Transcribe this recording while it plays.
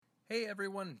Hey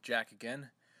everyone, Jack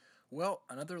again. Well,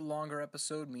 another longer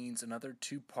episode means another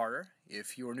two-parter.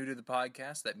 If you're new to the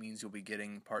podcast, that means you'll be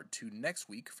getting part 2 next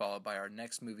week, followed by our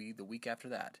next movie the week after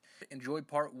that. Enjoy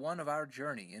part 1 of our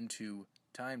journey into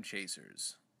Time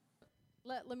Chasers.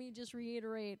 Let me just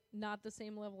reiterate, not the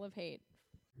same level of hate.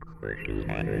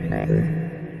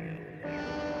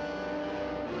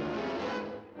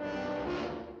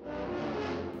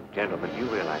 Gentlemen, you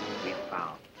realize what we've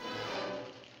found.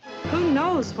 Who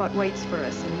knows what waits for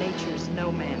us in nature's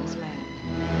no man's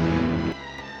land?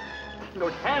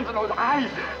 Those hands and those eyes,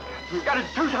 you've got to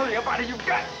do something about it, you've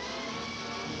got...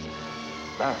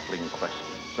 Baffling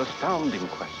questions, astounding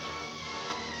questions.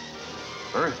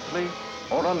 Earthly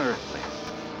or unearthly?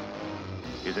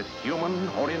 Is it human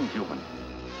or inhuman?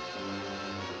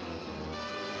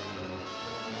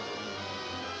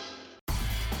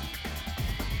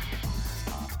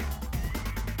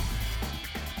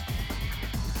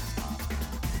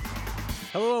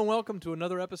 Hello and welcome to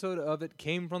another episode of It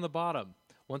Came From the Bottom.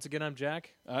 Once again, I'm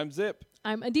Jack. I'm Zip.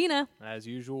 I'm Adina. As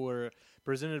usual, we're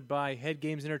presented by Head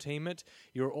Games Entertainment,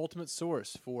 your ultimate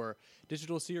source for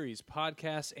digital series,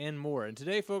 podcasts, and more. And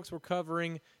today, folks, we're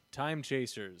covering Time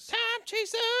Chasers. Time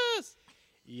Chasers!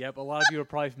 Yep, a lot of you are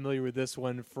probably familiar with this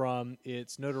one from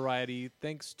its notoriety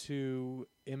thanks to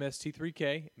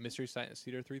MST3K, Mystery Science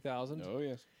Theater 3000. Oh,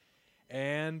 yes.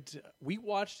 And we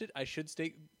watched it. I should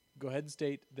go ahead and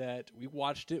state that we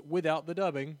watched it without the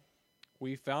dubbing.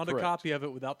 We found Correct. a copy of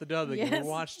it without the dubbing and Yes. we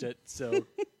watched it. So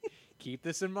keep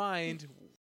this in mind.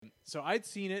 So I'd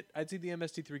seen it. I'd seen the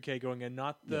MST3K going in,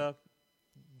 not the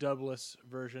dubless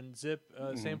version. Zip,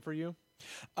 same for you?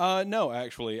 No,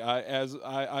 actually,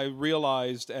 I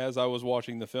realized as I was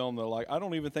watching the film that I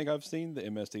don't even think I've seen the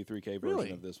MST3K version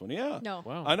Really? of this one. Yeah. No.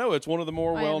 Wow. I know it's one of the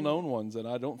more I haven't- well-known ones, and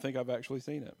I don't think I've actually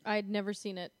seen it. I'd never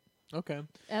seen it Okay.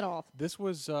 at all. This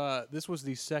was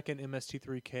the second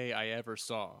MST3K I ever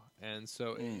saw, and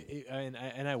so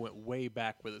I went way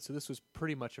back with it. So this was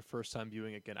pretty much a first time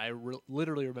viewing again. I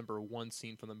literally remember one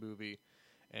scene from the movie,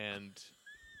 and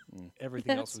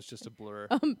everything else was just a blur.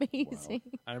 Amazing.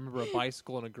 I remember a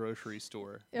bicycle in a grocery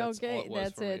store. That's Okay, all it was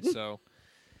that's for it. me.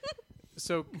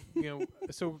 So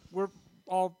so we're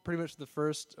all pretty much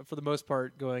for the most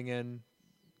part, going in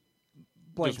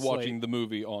blank Just watching slate. the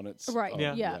movie on its Right,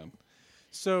 own. yeah.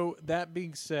 So that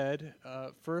being said,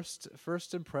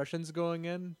 first impressions going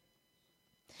in.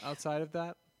 Outside of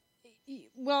that,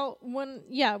 Well, when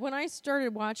I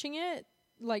started watching it,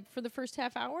 like for the first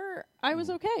half hour, I was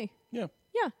okay. Yeah.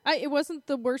 Yeah, it wasn't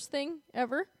the worst thing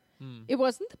ever. It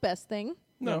wasn't the best thing.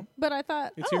 No. But I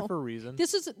thought, it's here for a reason.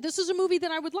 this is a movie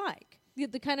that I would like.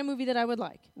 The kind of movie that I would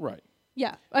like. Right.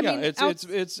 Yeah. I yeah, mean,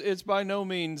 it's by no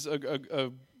means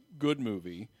a good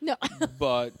movie, no.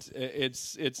 but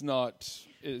it's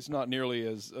not nearly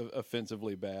as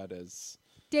offensively bad as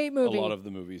Date movie. a lot of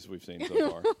the movies we've seen so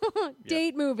far.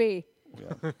 Date movie.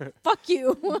 Yeah. Fuck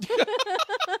you.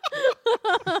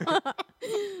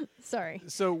 Sorry.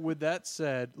 So with that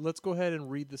said, let's go ahead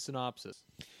and read the synopsis.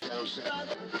 Time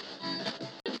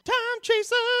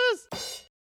Chasers!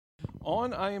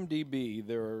 On IMDb,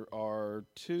 there are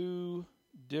 2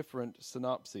 different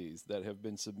synopses that have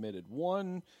been submitted.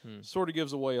 One sort of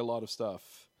gives away a lot of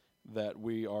stuff that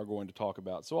we are going to talk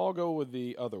about. So I'll go with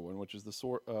the other one, which is the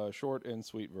short and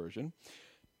sweet version.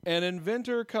 An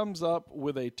inventor comes up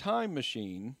with a time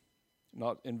machine,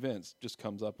 not invents, just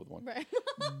comes up with one, Right.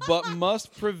 but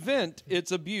must prevent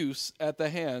its abuse at the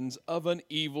hands of an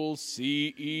evil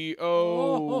CEO.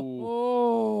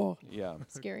 Oh. Yeah.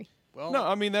 Scary. Well, No,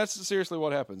 I mean, that's seriously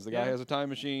what happens. The guy Yeah. has a time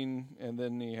machine, and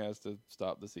then he has to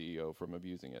stop the CEO from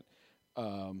abusing it.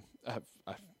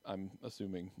 I'm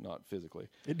assuming not physically.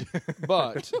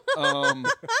 But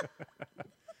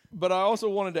but I also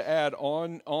wanted to add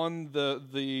on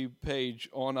the page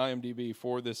on IMDb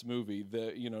for this movie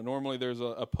that normally there's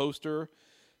a poster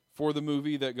for the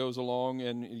movie that goes along,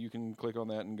 and you can click on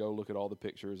that and go look at all the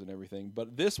pictures and everything.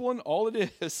 But this one, all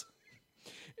it is,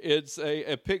 it's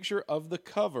a picture of the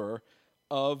cover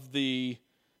of the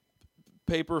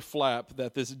paper flap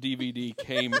that this DVD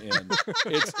came in.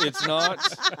 It's not.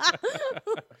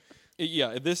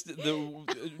 Yeah,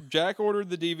 Jack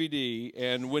ordered the DVD,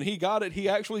 and when he got it, he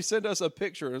actually sent us a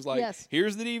picture. It was like, Yes.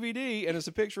 here's the DVD, and it's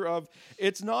a picture of.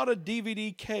 It's not a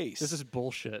DVD case. this is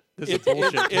bullshit. This is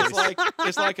bullshit.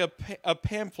 It's like a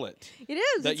pamphlet It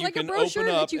is. that It's you like can a brochure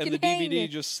open up, that you and can the hang. DVD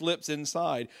just slips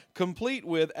inside, complete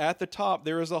with at the top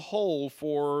there is a hole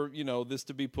for this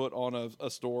to be put on a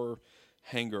store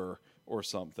hanger or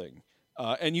something.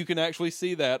 And you can actually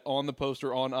see that on the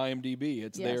poster on IMDb.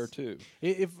 It's there too.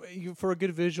 If you, for a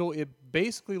good visual, it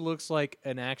basically looks like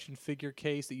an action figure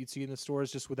case that you'd see in the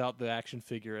stores, just without the action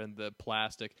figure and the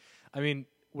plastic. I mean,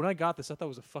 when I got this, I thought it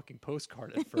was a fucking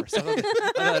postcard at first. I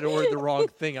thought I'd ordered the wrong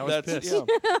thing. I was pissed.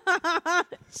 Yeah.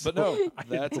 But no,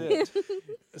 that's it.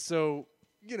 So,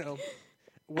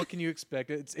 what can you expect?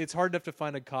 It's hard enough to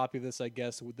find a copy of this, I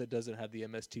guess, that doesn't have the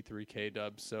MST3K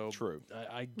dub. So True.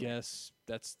 I guess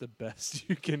that's the best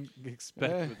you can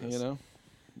expect with this.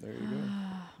 There you go.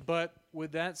 But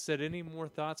with that said, any more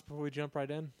thoughts before we jump right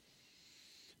in?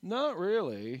 Not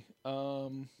really. I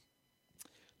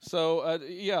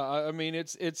mean,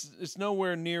 it's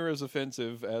nowhere near as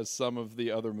offensive as some of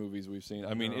the other movies we've seen.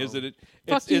 I mean, is it?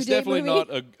 It's definitely not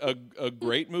a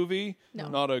great movie. No.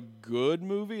 Not a good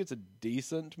movie. It's a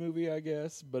decent movie, I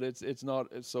guess, but it's not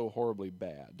so horribly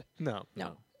bad No.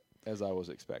 as I was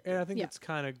expecting. And I think it's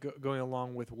kind of going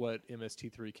along with what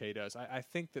MST3K does. I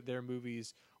think that their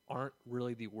movies aren't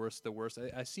really the worst of the worst.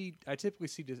 I typically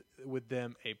see with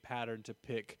them a pattern to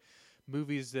pick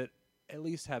movies that at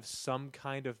least have some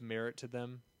kind of merit to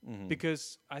them. Mm-hmm.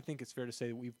 Because I think it's fair to say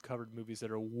that we've covered movies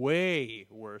that are way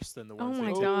worse than the ones. Oh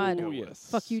my they God! go yes. with.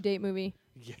 Fuck you, date movie.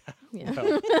 Yeah. Yeah.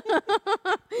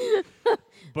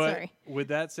 But Sorry. with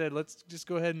that said, let's just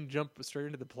go ahead and jump straight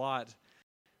into the plot.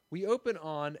 We open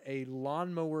on a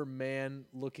lawnmower man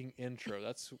looking intro.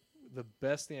 That's the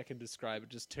best thing I can describe it.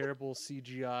 Just terrible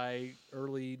CGI,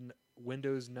 early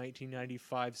Windows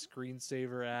 1995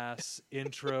 screensaver ass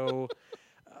intro.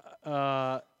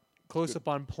 Close up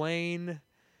on plane,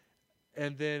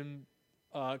 and then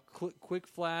quick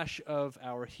flash of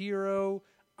our hero.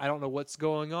 I don't know what's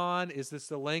going on. Is this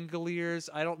the Langoliers?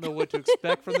 I don't know what to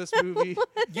expect from this movie.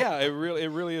 Yeah, it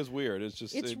really is weird. It's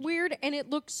just It's weird, and it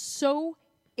looks so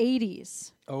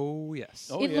 80s. Oh, yes.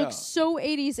 Oh, It yeah. looks so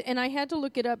 80s, and I had to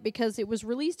look it up because it was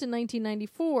released in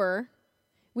 1994,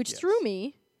 which threw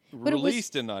me. But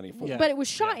released in '94. Yeah. But it was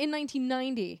shot in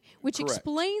 1990, which Correct.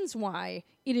 explains why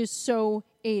it is so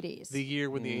 80s. The year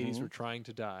when the 80s were trying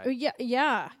to die.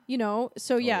 Yeah,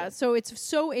 so so it's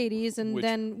so 80s, and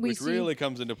then we which see. really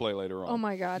comes into play later on. Oh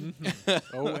my God,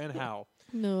 Oh, and how.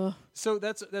 no. So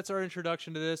that's our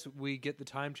introduction to this. We get the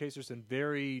Time Chasers in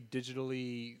very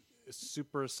digitally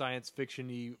super science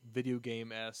fiction-y video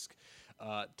game-esque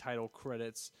title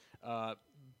credits.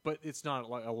 But it's not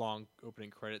like a long opening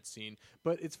credit scene.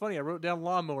 But it's funny, I wrote down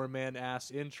Lawnmower Man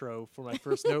ass intro for my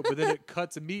first note, but then it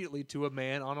cuts immediately to a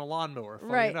man on a lawnmower.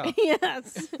 Funny Right. enough.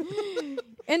 Yes.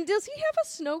 And does he have a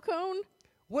snow cone?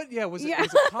 What? Yeah, was it Yeah.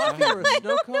 coffee or a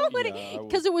snow cone?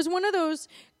 Because it was one of those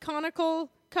conical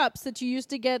cups that you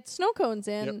used to get snow cones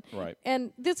in. Yep, right.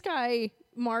 And this guy,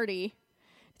 Marty,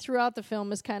 throughout the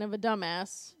film is kind of a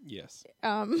dumbass. Yes.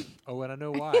 Oh, and I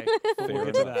know why. But we'll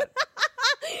get to that.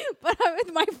 But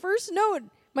my first note,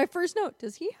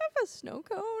 does he have a snow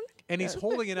cone? And he's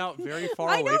holding it out very far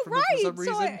I away know, from right? him for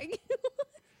some reason. So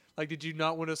Like, did you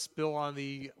not want to spill on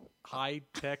the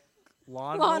high-tech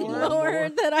lawnmower? lawnmower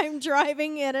that I'm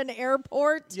driving at an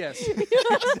airport. Yes,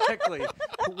 exactly.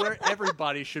 Where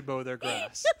everybody should mow their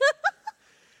grass.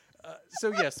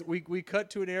 So yes, we cut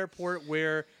to an airport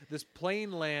where this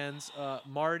plane lands.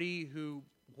 Marty, who,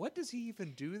 what does he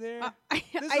even do there?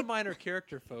 This is a minor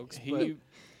character, folks.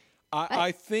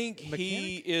 I think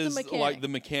he is The mechanic. like the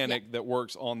mechanic that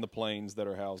works on the planes that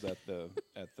are housed at the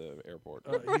airport.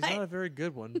 He's not a very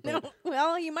good one. But No,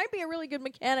 well, he might be a really good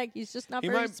mechanic. He's just not He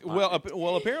very might smart.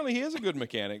 well apparently he is a good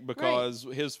mechanic because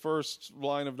his first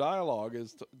line of dialogue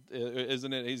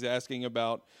isn't it? He's asking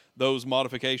about those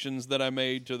modifications that I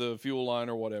made to the fuel line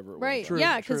or whatever. It was. Right. True,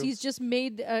 Yeah, because true. he's just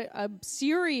made a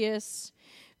serious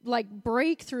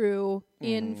breakthrough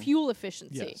in fuel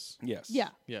efficiency. yes, Yes. Yeah.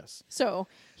 yes. So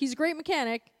he's a great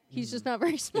mechanic. He's just not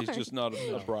very smart. He's just not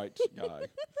a bright guy.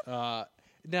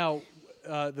 Now,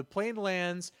 the plane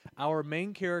lands. Our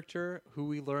main character, who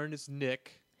we learn is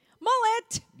Nick.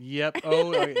 Mullet. Yep.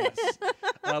 Oh, yes.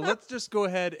 Let's just go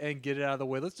ahead and get it out of the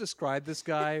way. Let's describe this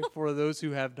guy for those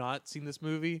who have not seen this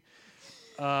movie.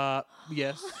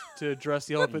 Yes, to address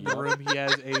the elephant in the room, he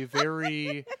has a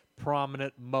very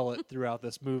prominent mullet throughout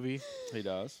this movie He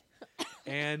does.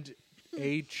 and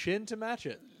a chin to match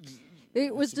it.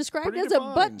 It was described pretty as a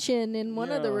butt defined. chin in one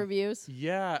of the Yeah. reviews.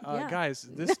 Yeah, Yeah. guys,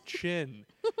 this chin.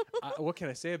 What can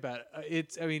I say about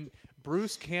it?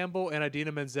 Bruce Campbell and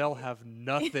Idina Menzel have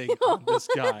nothing on this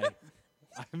guy.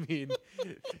 I mean,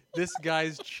 this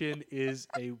guy's chin is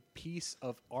a piece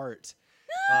of art.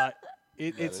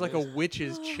 It's like a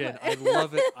witch's chin. I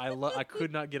love it. I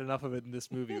could not get enough of it in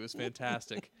this movie. It was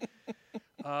fantastic.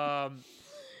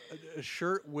 a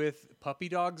shirt with puppy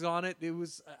dogs on it. It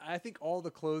was, I think, all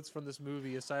the clothes from this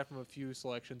movie, aside from a few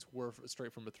selections, were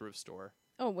straight from a thrift store.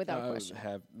 Oh, without question.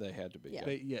 They had to be.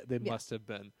 Yeah. They must have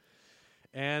been.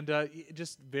 And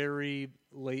just very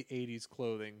late 80s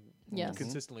clothing Yes.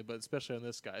 consistently, but especially on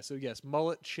this guy. So, yes,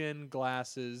 mullet, chin,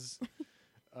 glasses,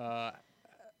 a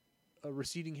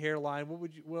receding hairline.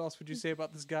 What else would you say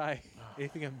about this guy?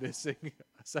 Anything I'm missing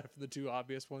aside from the two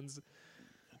obvious ones?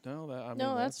 No,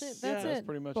 that's it. That's it.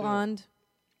 pretty much Blonde.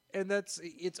 And it's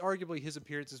arguably his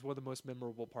appearance is one of the most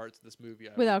memorable parts of this movie.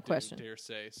 I Without would question. dare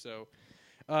say. So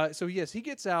yes, he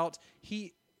gets out.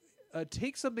 He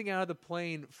takes something out of the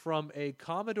plane from a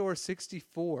Commodore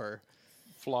 64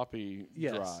 floppy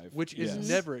drive, which is yes.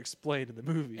 never explained in the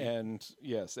movie. And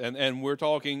yes, and we're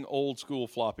talking old school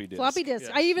floppy disk. Floppy disk.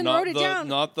 Yes. I even Not wrote it the, down.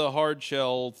 Not the hard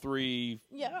shell 3,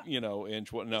 Yeah.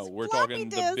 inch. What? No, we're floppy talking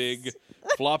disks. the big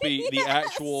floppy, the Yes.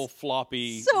 actual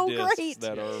floppy So disks great.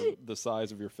 that are the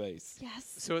size of your face.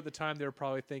 Yes. So at the time, they were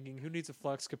probably thinking, who needs a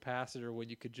flux capacitor when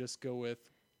you could just go with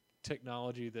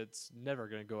technology that's never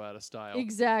going to go out of style?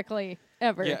 Exactly.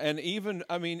 Ever. Yeah, and even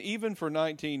for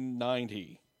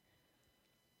 1990,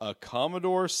 a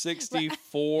Commodore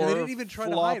 64 And they didn't even try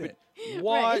to floppy. hide it.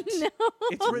 What? Right. No.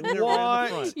 It's written there right What? in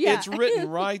the front. Yeah. It's written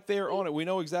right there on it. We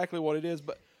know exactly what it is,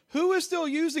 but who is still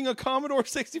using a Commodore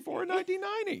 64 in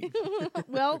 1990?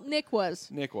 Well, Nick was.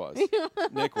 Nick was.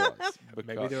 Nick was.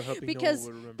 Maybe they're hoping Because no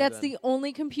one would remember that's then. the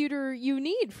only computer you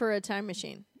need for a time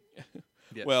machine.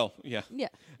 Yes. Well, yeah. Yeah.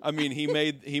 I mean, he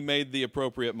made the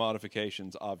appropriate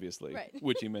modifications, obviously, Right.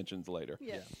 which he mentions later.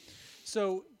 Yeah.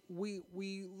 So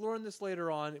we learn this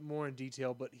later on more in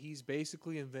detail, but he's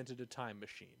basically invented a time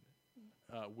machine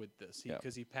with this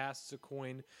because he passes a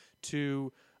coin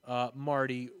to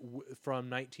Marty from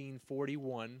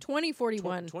 1941.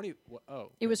 2041. 20.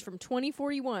 It was from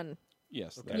 2041.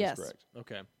 Yes, Okay. that is Yes. correct.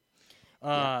 Okay.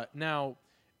 Now,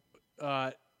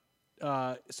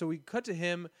 so we cut to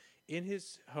him in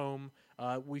his home.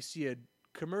 We see a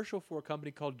commercial for a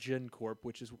company called GenCorp,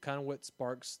 which is kind of what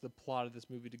sparks the plot of this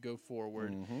movie to go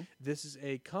forward. This is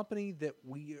a company that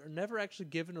we are never actually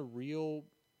given a real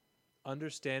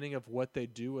understanding of what they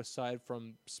do aside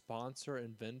from sponsor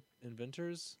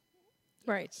inventors.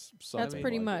 Right. That's Something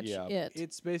pretty like much yeah. it.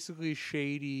 It's basically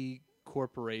shady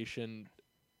corporation.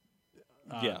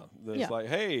 That's Yeah. like,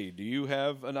 hey, do you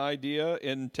have an idea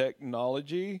in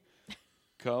technology?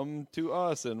 Come to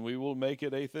us and we will make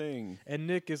it a thing. And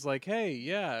Nick is like, hey,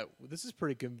 yeah, this is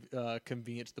pretty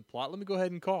convenient to the plot. Let me go ahead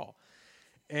and call.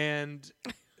 And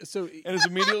so And is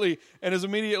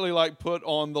immediately like put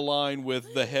on the line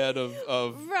with the head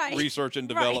of Right. research and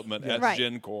Right. development at Right.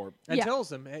 GenCorp. and Yeah. tells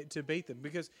them to bait them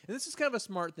because and this is kind of a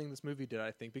smart thing this movie did,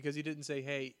 I think, because he didn't say,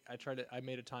 hey, I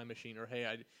made a time machine, or hey,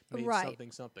 I made Right.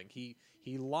 something.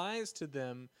 He lies to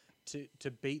them to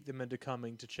bait them into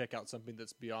coming to check out something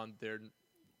that's beyond their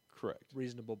Correct.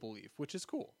 reasonable belief, which is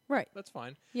cool. Right. That's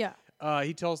fine. Yeah.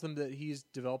 He tells them that he's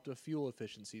developed a fuel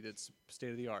efficiency that's state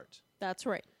of the art. That's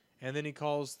right. And then he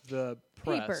calls the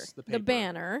press, The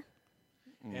banner.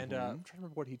 And I'm trying to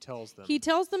remember what he tells them. He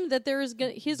tells them that there is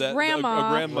his That a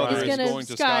grandma grandmother is is gonna going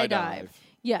to skydive.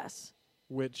 Yes.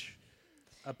 which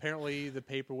apparently the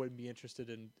paper wouldn't be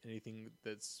interested in anything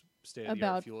that's state of the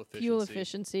art About fuel efficiency. fuel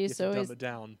efficiency. You have So to dumb is it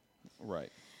down. Right.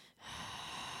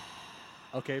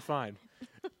 Okay, fine.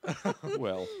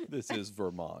 Well, this is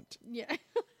Vermont, yeah.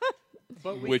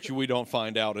 But which we don't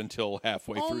find out until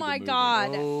halfway Oh through my the movie.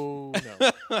 God. Oh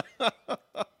no.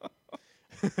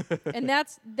 And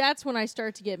that's when I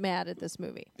start to get mad at this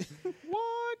movie.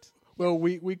 What? Well,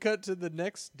 we cut to the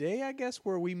next day, I guess,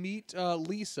 where we meet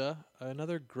Lisa,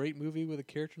 another great movie with a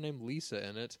character named Lisa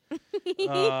in it.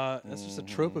 That's just a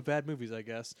trope of bad movies, I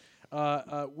guess.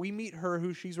 We meet her,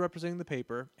 who she's representing the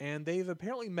paper, and they've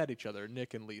apparently met each other,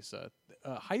 Nick and Lisa.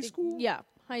 High school? Yeah,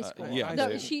 high school. yeah, No,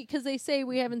 they- because they say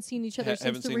we haven't seen each other Haven't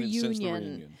since the seen it reunion. since the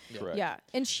reunion. Correct. Yeah,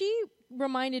 and she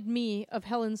reminded me of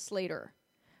Helen Slater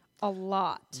a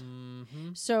lot.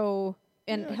 So,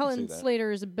 and Yeah, I can Helen see that.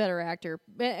 Slater is a better actor,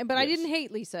 but I didn't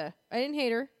hate Lisa. I didn't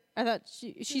hate her. I thought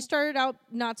she started out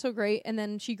not so great, and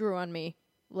then she grew on me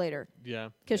later Yeah.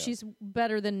 because she's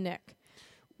better than Nick.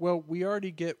 Well, we already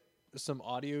get some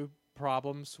audio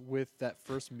problems with that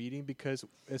first meeting because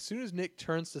as soon as Nick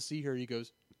turns to see her, he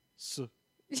goes, "S."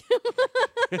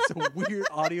 It's a weird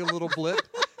audio little blip.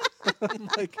 I'm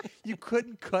like, you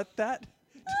couldn't cut that?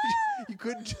 You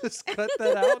couldn't just cut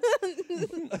that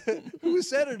out? Who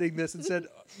was editing this and said,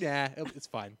 nah, it's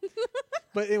fine.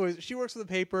 But anyways, she works for the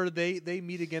paper. They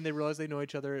meet again. They realize they know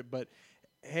each other. But,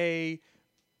 hey,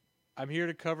 I'm here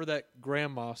to cover that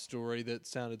grandma story that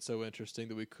sounded so interesting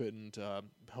that we couldn't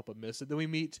help but miss it. Then we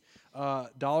meet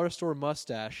Dollar Store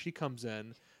Mustache. She comes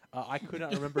in. I could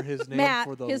not remember his name. Matt.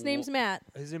 For the His name's Matt.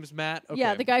 His name is Matt? Okay.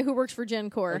 Yeah, the guy who works for Gen Oh,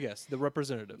 Corps. yes, the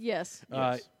representative. Yes.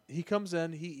 He comes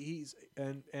in.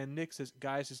 And Nick says,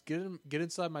 "Guys, just get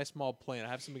inside my small plane. I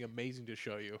have something amazing to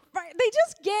show you." Right. They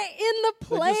just get in the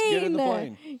plane. They just get in the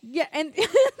plane. Yeah, and they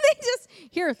just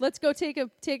here. Let's go take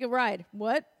a ride.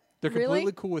 What? They're Really?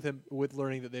 completely cool with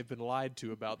learning that they've been lied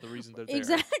to about the reason they're there.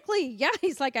 Exactly. Yeah.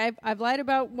 He's like, I've lied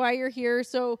about why you're here.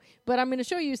 But I'm going to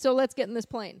show you. So let's get in this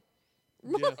plane.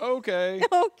 Yeah, Okay.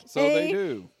 Okay. So they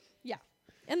do. Yeah.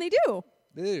 And they do.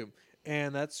 they do.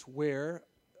 And that's where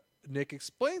Nick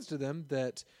explains to them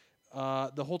that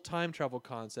the whole time travel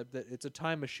concept, that it's a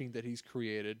time machine that he's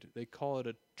created. They call it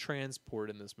a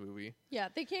transport in this movie. Yeah.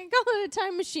 They can't call it a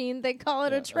time machine. They call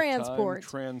it Yeah, a transport. time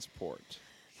transport.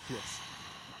 Yes.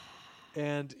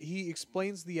 And he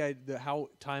explains the how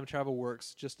time travel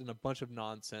works just in a bunch of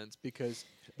nonsense, because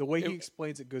the way he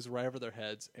explains it goes right over their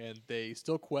heads, and they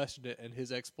still question it, and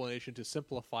his explanation to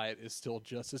simplify it is still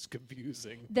just as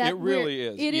confusing. It really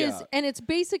is, It is, yeah. and it's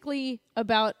basically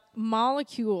about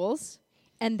molecules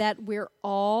and that we're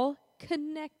all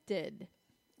connected.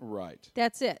 Right.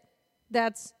 That's it.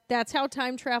 That's how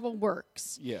time travel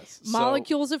works. Yes.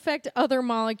 Molecules affect other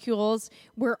molecules.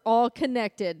 We're all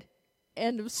connected.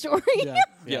 End of story.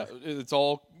 Yeah, it's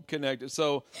all connected.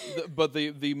 So, but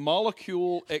the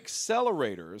molecule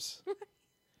accelerators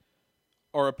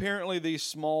are apparently these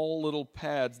small little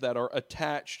pads that are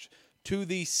attached to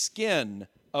the skin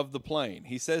of the plane.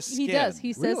 He says skin. He does.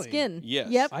 He says Really? skin. Yes.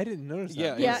 Yep. I didn't notice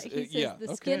Yeah, that. Yeah, it's- he says yeah. the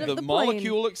Okay. skin of The the plane.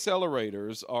 molecule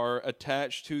accelerators are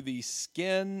attached to the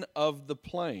skin of the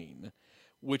plane,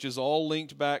 which is all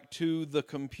linked back to the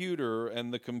computer,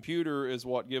 and the computer is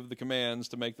what gives the commands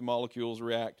to make the molecules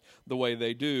react the way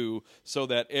they do, so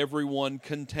that everyone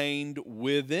contained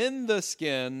within the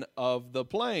skin of the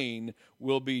plane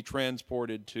will be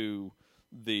transported to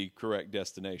the correct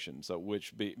destination, so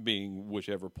being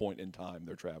whichever point in time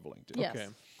they're traveling to. Yes.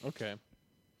 Okay.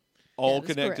 All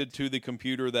that's connected correct. to the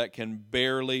computer that can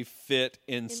barely fit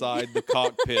inside the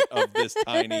cockpit of this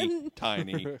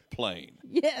tiny plane.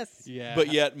 Yes. Yeah.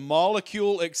 But yet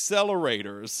molecule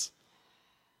accelerators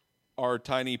are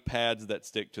tiny pads that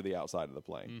stick to the outside of the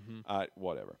plane.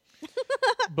 Whatever.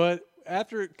 But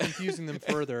after confusing them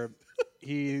further,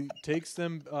 he takes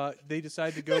them. They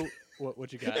decide to go.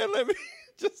 What you got? And let me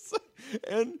just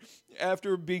and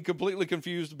after being completely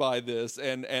confused by this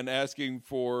and asking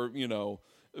for,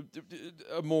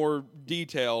 more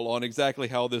detail on exactly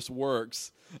how this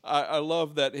works, I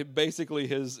love that basically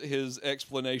his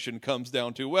explanation comes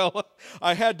down to, well,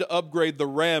 I had to upgrade the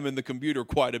RAM in the computer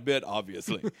quite a bit,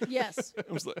 obviously. Yes.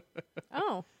 I was like,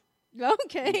 Oh.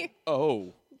 Okay.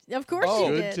 oh. Of course Oh.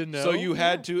 you Good did. to know. So you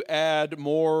had to add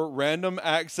more random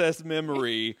access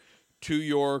memory to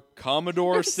your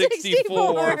Commodore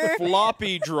 64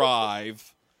 floppy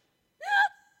drive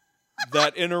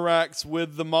that interacts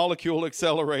with the molecule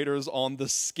accelerators on the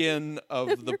skin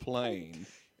of the plane.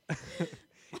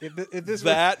 If this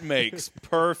That makes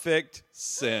perfect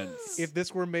sense. if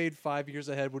this were made 5 years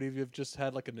ahead, would he have just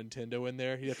had like a Nintendo in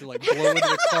there? He'd have to like blow into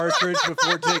the cartridge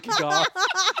before taking off.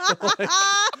 Like,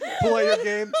 play your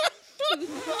game.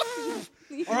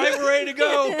 All right, we're ready to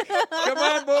go. Come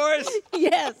on, boys.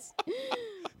 Yes.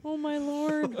 Oh my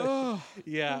lord.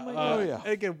 Yeah. God. Yeah.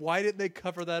 Again, why didn't they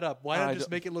cover that up? Why I not just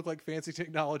don't- make it look like fancy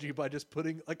technology by just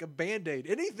putting like a Band-Aid,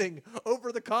 anything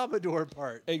over the Commodore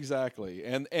part? Exactly.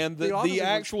 And They obviously the weren't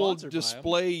actual sponsored by 'em.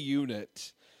 display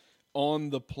unit on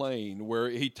the plane where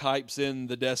he types in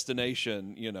the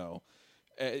destination,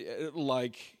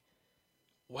 like,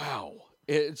 wow,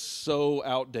 it's so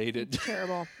outdated.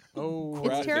 Terrible. Oh,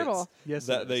 It's terrible. Yes,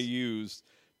 that it they is. use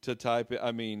to type it.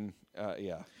 I mean,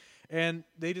 yeah. And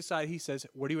they decide, he says,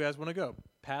 where do you guys want to go?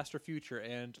 Past or future?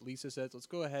 And Lisa says, let's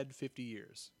go ahead 50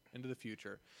 years into the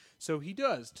future. So he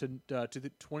does to the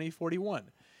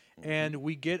 2041. And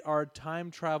we get our time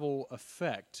travel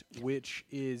effect, which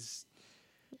is,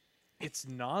 it's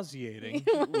nauseating.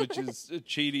 Which is a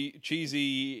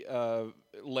cheesy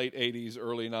late 80s,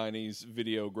 early 90s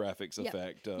video graphics Yep.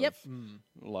 effect of Yep.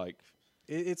 like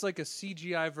It's like a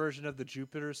CGI version of the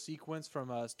Jupiter sequence from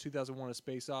 2001: A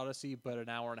Space Odyssey, but an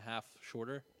hour and a half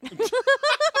shorter.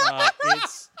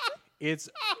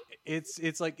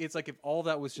 It's like if all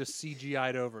that was just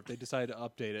CGI'd over, if they decided to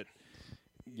update it.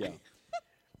 yeah.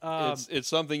 it's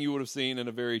something you would have seen in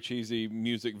a very cheesy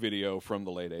music video from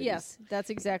the late 80s. Yes, that's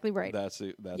exactly right. That's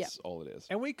it. That's all it is.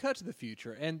 And we cut to the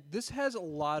future, and this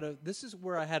is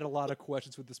where I had a lot of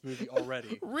questions with this movie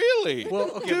already. Really?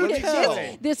 Well, okay, Do let me tell.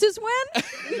 say. This is when?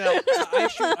 Now, we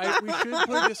should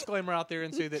put a disclaimer out there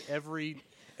and say that every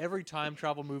time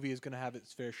travel movie is going to have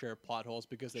its fair share of plot holes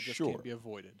because they just Sure. can't be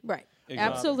avoided. Right. Exactly.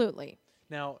 Absolutely.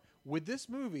 Now, with this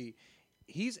movie,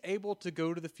 he's able to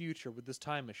go to the future with this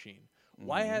time machine.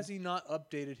 Why has he not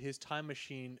updated his time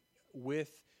machine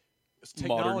with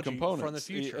technology Modern components from the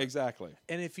future? Exactly.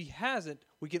 And if he hasn't,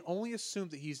 we can only assume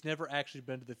that he's never actually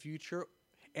been to the future.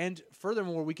 And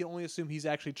furthermore, we can only assume he's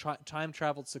actually time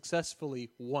traveled successfully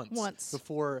once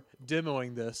before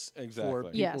demoing this for Exactly.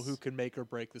 people Yes. who can make or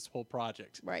break this whole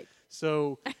project. Right.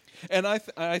 So, And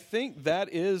I think that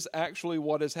is actually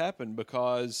what has happened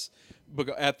because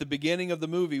at the beginning of the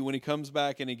movie when he comes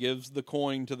back and he gives the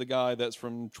coin to the guy that's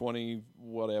from 20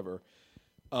 whatever,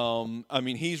 I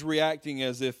mean he's reacting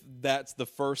as if that's the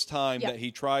first time Yeah. that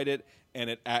he tried it and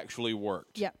it actually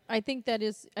worked. Yeah, I think it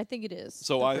is.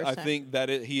 So the I first time. think that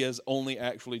he has only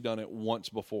actually done it once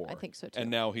before. I think so, too.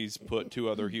 And now he's put two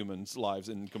other humans' lives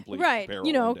in complete Right, peril.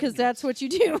 because and danger. that's what you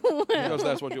do. Because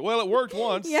that's what you. Well, it worked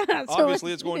once. Yeah, so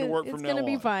Obviously, it's going to work it's from now gonna on.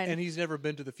 be fine. and he's never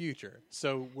been to the future.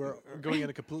 So we're going in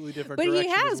a completely different But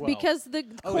direction he has as well. because the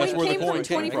Oh, coin that's where the came coin from came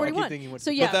from. I keep 2041. thinking he went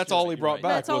So to the yeah, But that's all he brought You're back.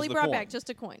 right. that's all was he the brought coin. back, just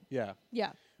a coin. Yeah.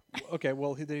 Yeah. Okay,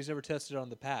 well, then he's never tested it on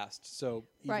the past. So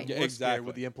even Right. more Yeah, scared exactly.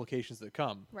 with the implications that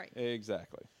come. Right.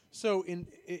 Exactly. So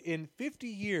in 50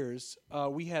 years,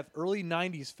 we have early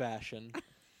 90s fashion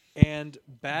and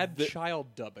bad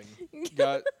child dubbing.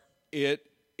 Got it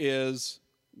is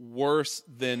worse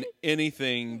than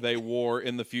anything they wore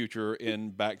in the future in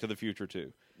Back to the Future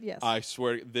 2. Yes. I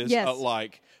swear this Yes.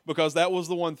 because that was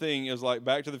the one thing is like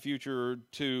Back to the Future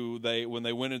 2 when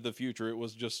they went into the future it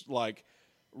was just like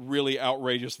really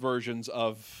outrageous versions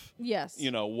of Yes.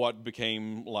 what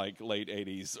became like late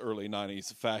 80s early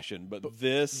 90s fashion, but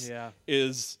this Yeah.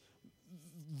 is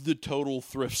the total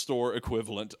thrift store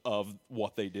equivalent of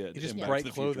what they did It's just in Back bright to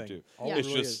the Future clothing. 2. All Yeah. it It's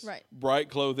really just is. Right. bright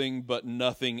clothing but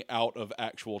nothing out of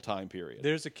actual time period.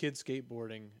 There's a kid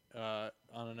skateboarding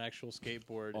on an actual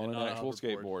skateboard. On and an not a actual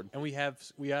hoverboard. skateboard. And we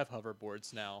have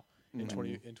hoverboards now in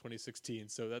 2016.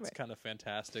 So that's Right. kind of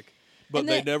fantastic. But And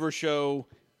they they- never show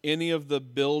any of the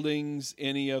buildings,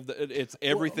 any of it's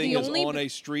everything the is only on bi- a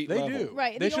street They level. do.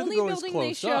 Right. They the shouldn't only go as building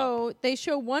they close up. they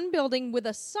show one building with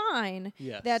a sign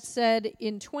Yes. that said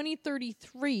in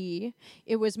 2033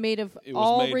 it was made of It was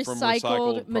all made from recycled recycled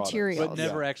products. materials. But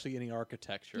never actually any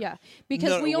architecture. Yeah, because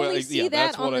No, we well, only yeah, see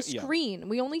that's that on what the yeah. screen.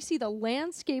 We only see the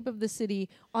landscape of the city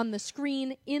on the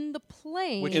screen in the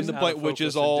plane. Which In is the out play, of which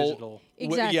is focus and all digital.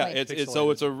 Exactly. Yeah,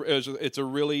 Pixelated. it's a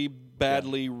really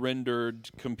badly rendered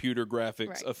computer graphics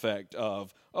Right. effect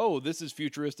of this is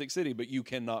futuristic city, but you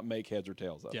cannot make heads or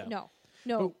tails of Yeah. it. no,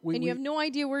 But we- and you we- have no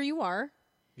idea where you are.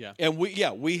 Yeah. And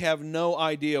we have no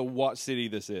idea what city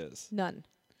this is, None.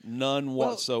 none Well,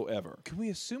 whatsoever. Can we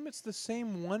assume it's the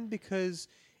same one? Because,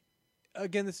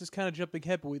 again, this is kind of jumping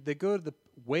ahead, but they go to the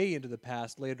way into the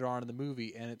past later on in the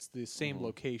movie, and it's the same Mm-hmm.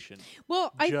 location.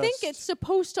 Well, I think Just- it's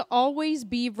supposed to always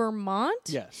be Vermont.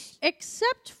 Yes.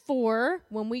 Except for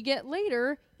when we get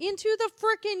later into the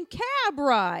frickin' cab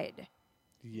ride.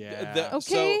 Yeah.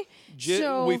 Okay,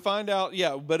 so- we find out,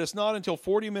 but it's not until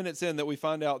 40 minutes in that we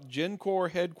find out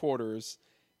GenCorp headquarters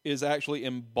is actually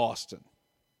in Boston.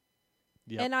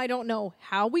 Yep. And I don't know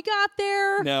how we got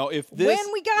there. Now, if this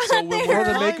When we got so when there- we're We're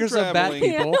the time makers of Bat traveling-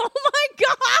 People. Oh my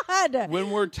God!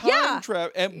 when we're time Yeah.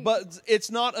 traveling, but it's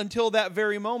not until that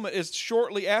very moment. It's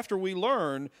shortly after we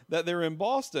learn that they're in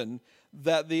Boston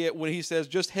that when he says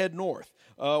just head north.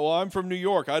 Well, I'm from New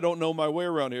York. I don't know my way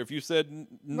around here. If you said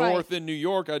north in New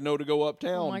York, I'd know to go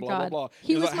uptown. Oh my blah God! blah blah.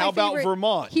 He He's was like, my how about favorite,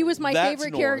 Vermont? He was my That's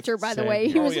favorite north. character, by the Same way.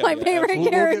 He here. was yeah, my yeah, favorite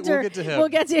absolutely. character. We'll get to him. We'll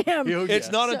get to him. He'll- It's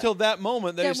Yeah. not So- until that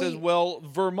moment that he that says, we- "Well,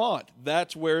 Vermont.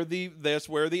 That's where the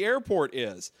airport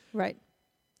is." Right.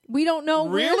 We don't know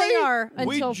Really? where they are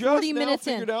we until just 40 now minutes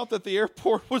figured in. out that the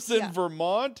airport was in Yeah.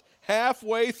 Vermont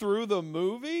halfway through the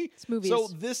movie. This movie so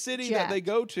is this city that they jacked.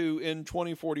 go to in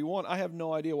 2041, I have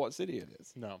no idea what city it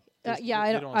is. No. Yeah, They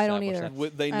I don't establish either.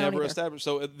 that. They I don't never either. established.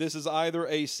 So this is either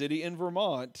a city in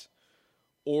Vermont,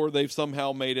 or they've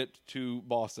somehow made it to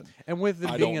Boston. And with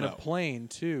them I being don't in a know. plane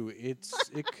too,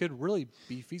 it could really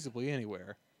be feasibly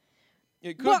anywhere.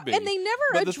 It could Well, be. and they never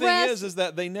But the address- thing is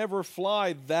that they never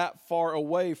fly that far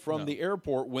away from the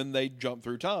airport when they jump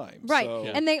through time. Right. So,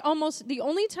 And the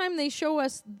only time they show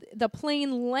us the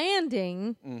plane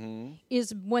landing Mm-hmm.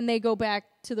 is when they go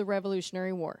back to the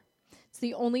Revolutionary War. It's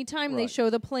the only time they Right. show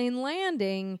the plane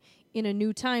landing in a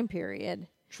new time period.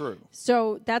 True.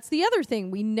 So that's the other thing.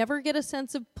 We never get a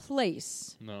sense of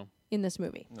place No. in this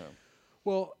movie. No.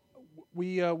 Well,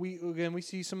 we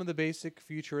see some of the basic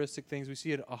futuristic things. We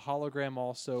see a hologram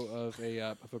also of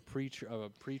a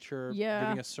preacher Yeah.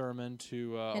 giving a sermon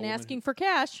to a And woman asking for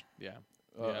cash. Yeah.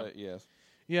 Yes.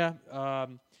 Yeah.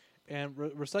 And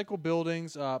recycle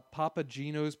buildings. Papa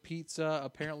Gino's Pizza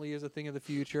apparently is a thing of the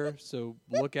future. So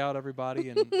look out, everybody,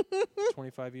 in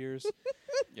 25 years.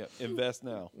 Yeah. Invest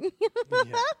now.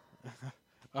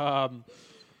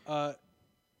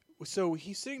 So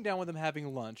he's sitting down with them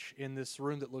having lunch in this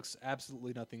room that looks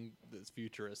absolutely nothing that's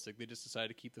futuristic. They just decided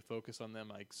to keep the focus on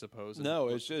them, I suppose. No,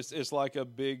 it's like a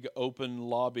big open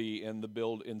lobby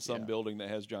in some building that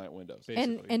has giant windows.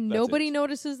 Basically. And That's nobody it.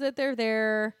 notices that they're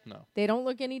there. No. They don't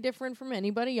look any different from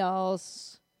anybody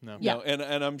else. No. Yeah. No,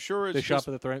 and I'm sure it's They just,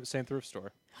 shop at the same thrift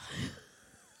store.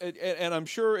 and I'm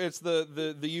sure it's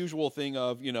the usual thing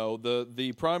of, you know,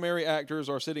 the primary actors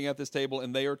are sitting at this table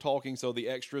and they are talking so the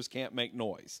extras can't make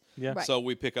noise. Yeah. Right. So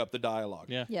we pick up the dialogue.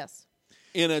 Yeah. Yes.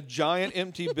 In a giant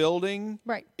empty building,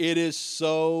 Right. it is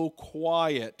so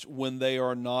quiet when they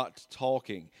are not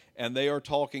talking. And they are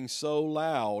talking so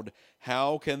loud,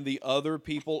 how can the other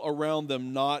people around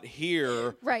them not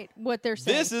hear? Right. What they're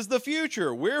saying. This is the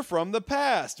future. We're from the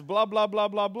past. Blah, blah, blah,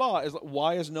 blah, blah.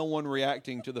 Why is no one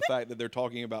reacting to the fact that they're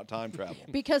talking about time travel?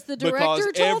 because the Because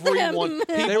director told everyone, them.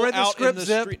 people They read the out script, in the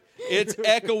Zip. street, it's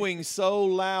echoing so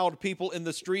loud, people in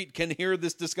the street can hear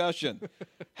this discussion.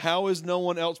 How is no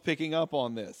one else picking up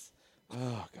on this?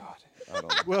 Oh, God. I don't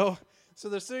know. Well, so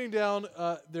they're sitting down,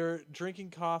 they're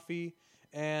drinking coffee,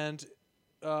 and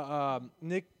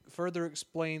Nick further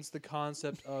explains the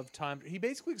concept of time. He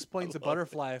basically explains the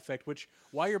butterfly effect, which,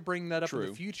 why you're bringing that up in True.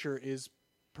 the future, is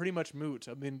pretty much moot.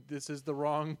 I mean, this is the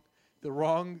wrong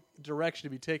direction to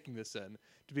be taking this in,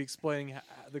 to be explaining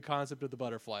the concept of the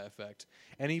butterfly effect.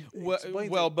 And he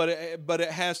explains it. But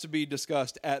it has to be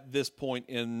discussed at this point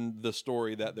in the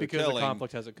story that they're Because the telling.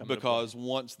 conflict hasn't come into Because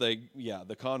once the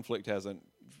conflict hasn't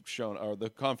shown, or the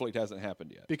conflict hasn't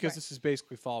happened yet. Because this is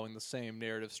basically following the same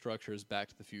narrative structure as Back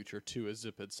to the Future 2, as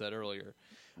Zip had said earlier.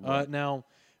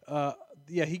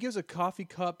 He gives a coffee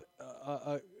cup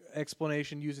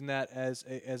explanation using that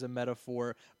as a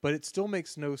metaphor, but it still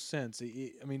makes no sense.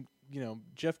 I mean, you know,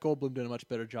 Jeff Goldblum did a much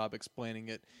better job explaining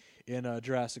it in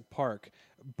Jurassic Park.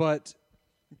 But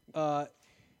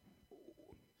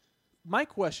my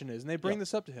question is, and they bring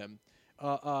this up to him,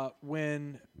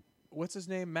 when... What's his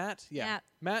name? Matt? Yeah.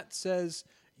 Matt says,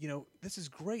 you know, this is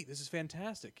great. This is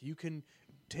fantastic. You can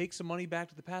take some money back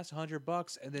to the past,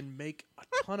 $100, and then make a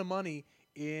ton of money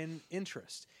in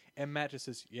interest. And Matt just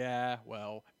says, yeah,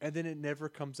 well, and then it never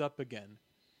comes up again.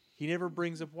 He never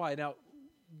brings up why. Now,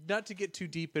 not to get too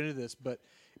deep into this, but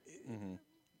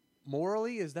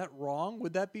morally, is that wrong?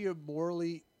 Would that be a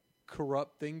morally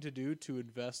corrupt thing to do, to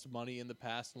invest money in the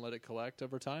past and let it collect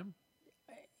over time?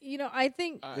 You know, I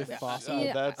think If possible.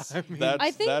 yeah,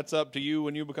 That's up to you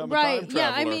when you become a right. time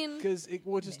Yeah, traveler. I mean, Because it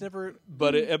will just never...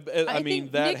 But I I mean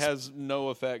think that Nick's- has no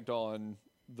effect on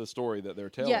the story that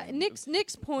they're telling. yeah. Nick's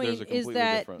There's point a is completely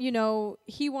that different- you know,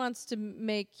 he wants to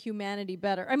make humanity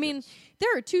better. I mean,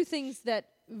 there are two things that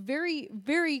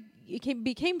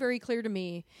became very clear to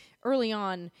me early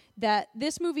on, that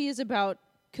this movie is about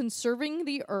conserving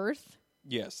the earth.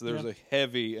 Yes, there's a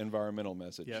heavy environmental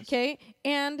message. Yes. Okay,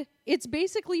 and it's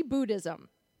basically Buddhism.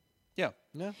 Yeah.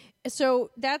 Yeah.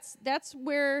 So that's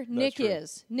where Nick true.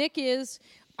 is. Nick is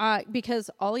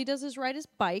because all he does is ride his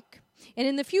bike, and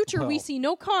in the future we Well, see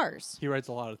no cars. He writes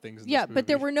a lot of things in Yeah, this but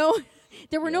there movie.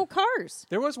 were no cars.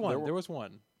 There was one. There was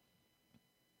one.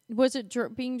 Was it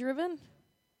being driven?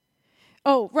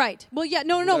 Oh, right. Well, yeah,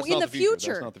 no. That's In not the the future.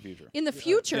 future. That's not the future. In the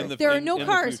future, In the- there are in- no in the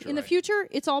cars. future, in the right. future,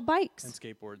 it's all bikes. And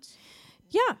skateboards.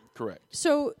 Yeah. Correct.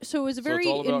 So it was a very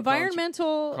all about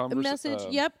environmental message.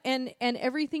 Yep, and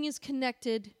everything is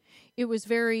connected. It was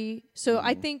very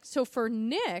I think so for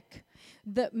Nick,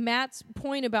 Matt's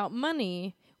point about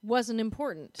money wasn't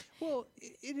important. Well,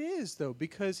 it is, though,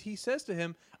 because he says to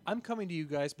him, I'm coming to you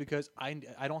guys because I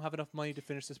don't have enough money to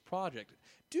finish this project.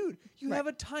 Dude, you have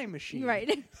a time machine.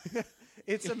 Right.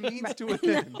 It's a means to an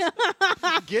end.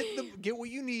 Get what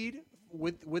you need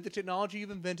with the technology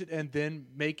you've invented, and then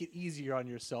make it easier on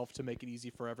yourself to make it easy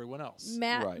for everyone else.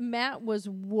 Right. Matt was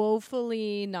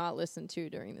woefully not listened to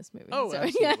during this movie. Oh, so,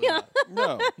 absolutely yeah.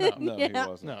 not. No, he Yeah.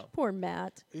 wasn't. No. Poor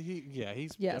Matt.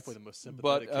 He's Yes. definitely the most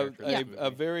But sympathetic character. in this a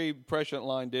movie. very prescient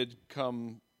line did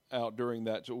come out during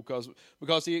that too,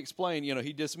 because he explained, you know,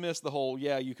 he dismissed the whole,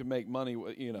 you can make money,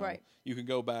 you know, Right. you can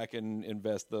go back and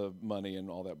invest the money and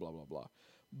all that, blah blah blah.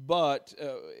 But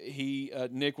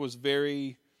Nick was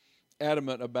very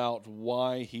adamant about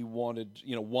why he wanted,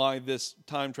 why this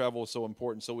time travel was so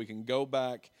important, so we can go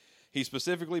back. He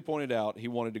specifically pointed out he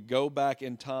wanted to go back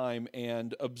in time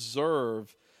and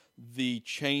observe the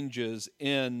changes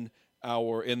in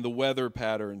the weather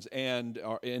patterns and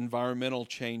our environmental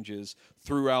changes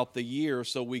throughout the year,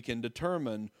 so we can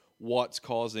determine what's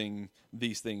causing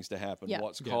these things to happen. Yeah.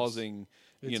 What's causing,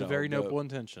 It's a very noble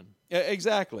intention.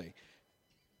 Exactly.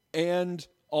 And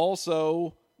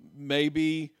also,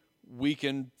 maybe we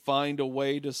can find a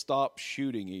way to stop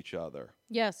shooting each other.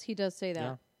 Yes, he does say that.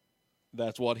 Yeah.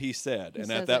 That's what he said. He and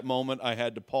says at that it. moment, I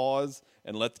had to pause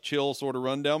and let the chill sort of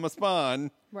run down my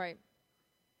spine Right.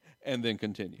 and then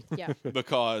continue. Yeah.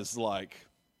 Because,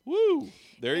 woo,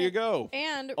 there you go.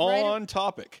 And on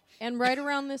topic. And right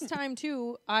around this time,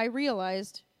 too, I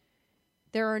realized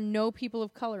there are no people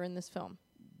of color in this film.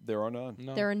 There are none.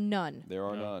 No. There are none. There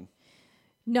are none.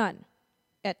 None.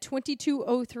 At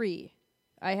 22:03,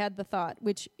 I had the thought,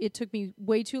 which it took me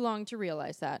way too long to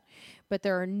realize that, but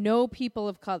there are no people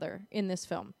of color in this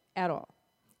film at all.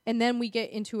 And then we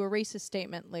get into a racist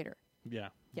statement later. Yeah.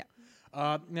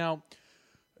 Yeah. Now,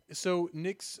 so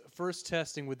Nick's first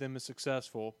testing with them is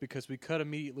successful because we cut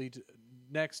immediately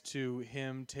next to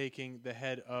him taking the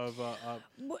head of.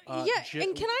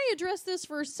 And can I address this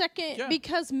for a second? Yeah.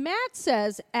 Because Matt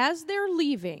says, as they're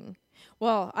leaving,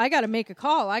 well, I got to make a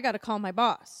call. I got to call my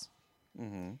boss.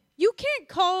 Mm-hmm. You can't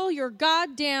call your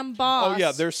goddamn boss. Oh,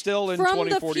 yeah, they're still in from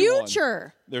 2041. the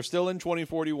future. They're still in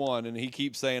 2041, and he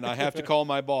keeps saying, I have to call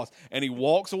my boss. And he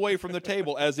walks away from the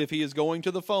table as if he is going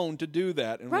to the phone to do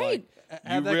that. And Right.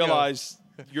 you realize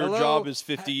your job is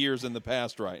 50 years in the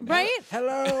past right now. Right?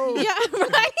 Hello. Yeah,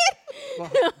 right?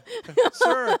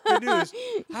 Sir, good news.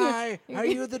 Hi, are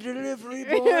you the delivery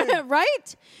boy?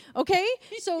 Right? Okay?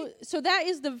 So that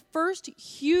is the first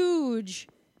huge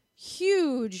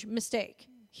mistake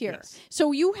here. Yes.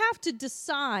 So you have to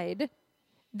decide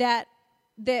that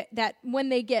when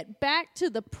they get back to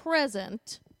the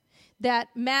present, that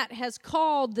Matt has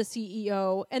called the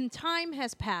CEO and time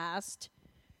has passed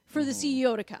for the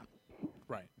CEO to come.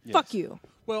 Right. Fuck you.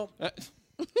 Well,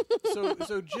 so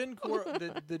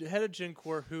GenCorp, the head of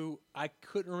GenCorp, who I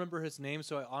couldn't remember his name,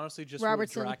 so I honestly just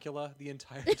Robertson. wrote Dracula the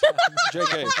entire time.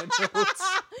 JK.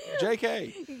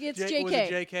 JK. It's Was JK.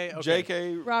 it JK? Okay.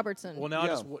 JK. Robertson. Well, now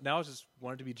Yeah. I just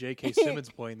wanted to be J.K. Simmons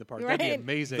playing the part. That'd Right. be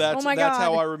amazing. That's Oh my that's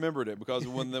how God. I remembered it, because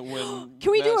when Can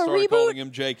we Matt do a started reboot? calling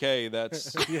him JK,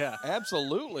 that's Yeah.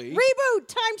 absolutely. Reboot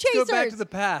Time Chasers. Go back to the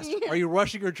past. Are you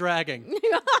rushing or dragging? That'd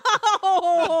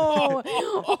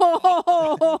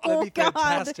be God.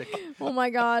 fantastic. Oh my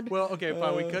God. Well, okay,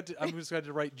 fine. I'm just going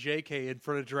to write JK in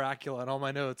front of Dracula in all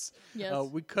my notes. Yes.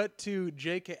 We cut to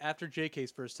JK after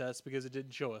JK's first test because it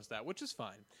didn't show us that, which is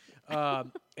fine.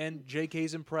 And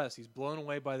JK's impressed. He's blown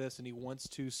away by this, and he wants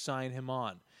to sign him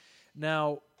on.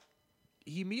 Now,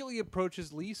 he immediately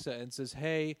approaches Lisa and says,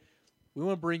 hey, we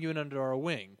want to bring you in under our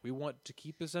wing. We want to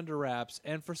keep this under wraps.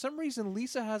 And for some reason,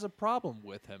 Lisa has a problem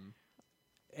with him.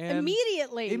 And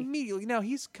Immediately. Now,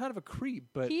 he's kind of a creep,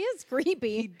 but He is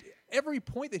creepy. every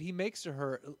point that he makes to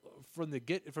her from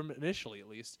initially at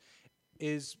least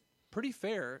is pretty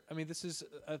fair. I mean, this is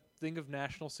a thing of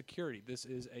national security. This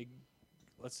is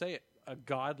let's say a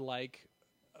godlike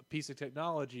piece of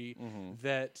technology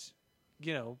that,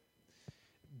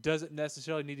 doesn't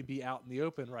necessarily need to be out in the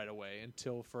open right away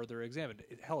until further examined.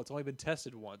 Hell, it's only been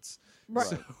tested once. Right.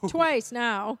 Twice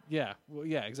now. Yeah. Well,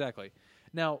 yeah, exactly.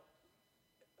 Now,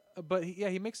 but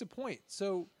he makes a point.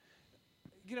 So,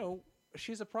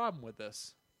 she has a problem with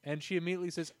this, and she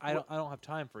immediately says, "I don't have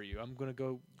time for you. I'm going to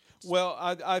go." Well,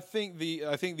 I think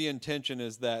the intention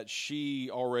is that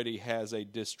she already has a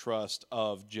distrust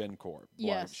of GenCorp.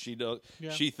 Yes. Like she does.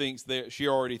 Yeah. She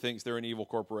already thinks they're an evil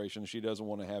corporation. She doesn't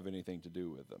want to have anything to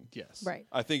do with them. Yes. Right.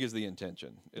 I think is the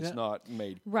intention. It's Yeah. not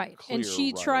made Right. clear And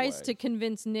she right tries away. to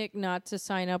convince Nick not to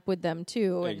sign up with them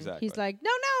too. And Exactly. he's like,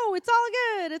 no, it's all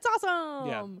good. It's awesome.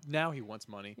 Yeah. Now he wants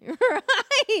money.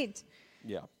 Right.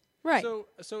 Yeah. Right.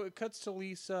 So it cuts to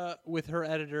Lisa with her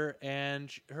editor,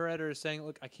 and her editor is saying,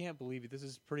 "Look, I can't believe you. This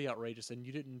is pretty outrageous, and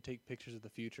you didn't take pictures of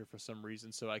the future for some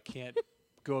reason, so I can't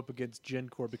go up against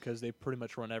GenCorp because they pretty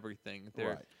much run everything.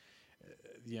 They're,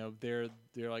 Right.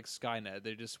 they're like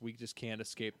Skynet. We just can't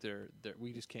escape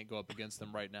we just can't go up against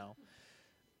them right now."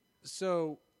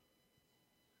 So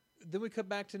then we cut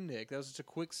back to Nick. That was just a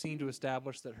quick scene to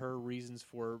establish that her reasons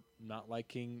for not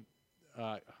liking.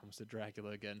 I almost said Dracula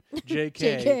again.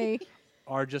 JK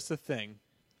are just a thing.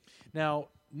 Now,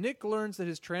 Nick learns that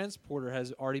his transporter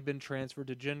has already been transferred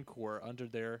to GenCorp under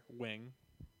their wing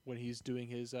when he's doing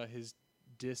his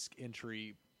disk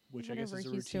entry, which I guess Whatever is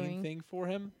a he's routine doing. thing for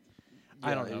him.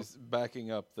 I don't know. He's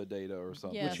backing up the data or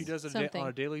something. Yes, which he does on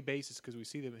a daily basis because we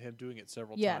see him doing it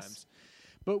several times.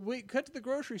 But we cut to the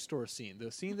grocery store scene,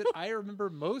 the scene that I remember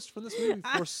most from this movie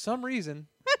for some reason,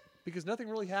 because nothing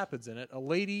really happens in it. A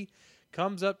lady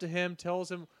comes up to him, tells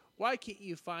him, "Why can't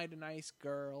you find a nice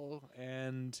girl?"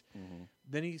 And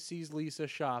then he sees Lisa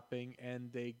shopping,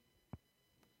 and they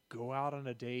go out on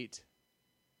a date.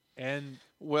 And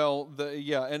well,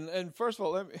 and first of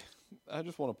all, I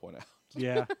just want to point out,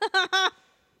 yeah,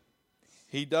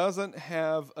 he doesn't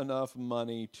have enough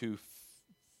money to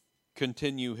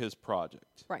continue his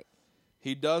project. Right.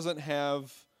 He doesn't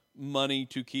have money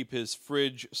to keep his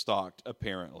fridge stocked,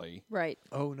 apparently. Right.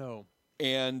 Oh no.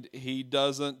 And he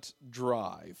doesn't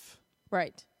drive.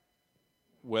 Right.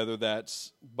 Whether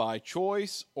that's by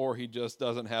choice or he just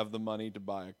doesn't have the money to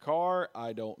buy a car,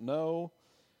 I don't know.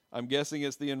 I'm guessing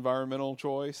it's the environmental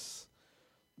choice.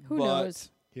 Who knows?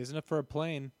 He has enough for a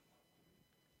plane.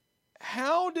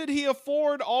 How did he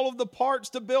afford all of the parts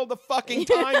to build the fucking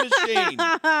time machine?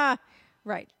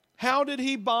 Right. How did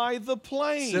he buy the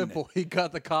plane? Simple. He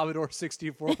got the Commodore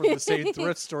 64 from the same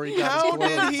thrift store he got How his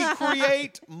clothes. did he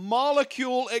create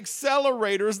molecule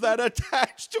accelerators that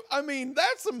attach to... I mean,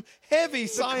 that's some heavy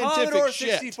scientific Commodore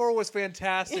shit. 64 was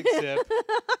fantastic, Zip.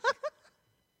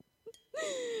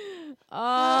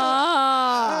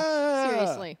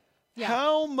 Seriously. Yeah.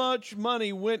 How much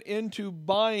money went into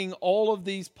buying all of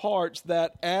these parts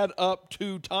that add up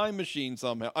to time machine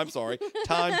somehow? I'm sorry,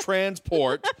 time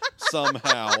transport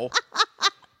somehow.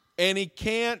 And he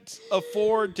can't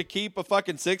afford to keep a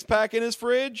fucking six-pack in his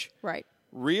fridge? Right.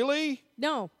 Really?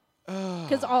 No.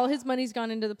 Because all his money's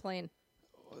gone into the plane.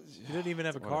 He didn't even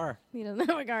have a car. He doesn't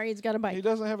have a car. He's got a bike. He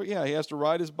doesn't have he has to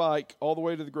ride his bike all the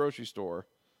way to the grocery store.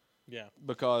 Yeah.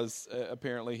 Because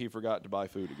apparently he forgot to buy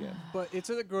food again. But it's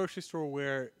at the grocery store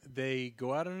where they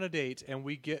go out on a date, and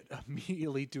we get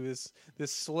immediately to this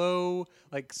slow,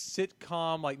 like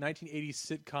sitcom, like 1980s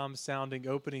sitcom sounding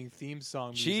opening theme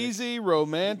song music. Cheesy,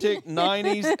 romantic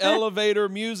 90s elevator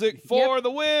music for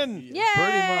the win.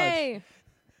 Yay!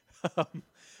 Pretty much.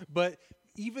 But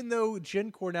even though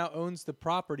GenCorp now owns the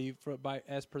property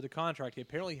as per the contract, he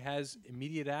apparently has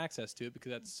immediate access to it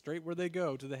because that's straight where they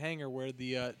go, to the hangar where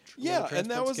the And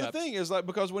that was the thing, is like,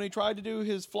 because when he tried to do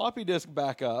his floppy disk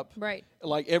backup, Right.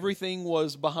 like everything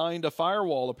was behind a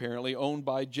firewall apparently owned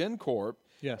by GenCorp.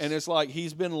 Yes. And it's like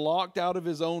he's been locked out of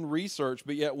his own research,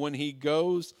 but yet when he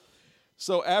goes,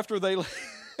 so after they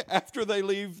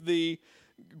leave the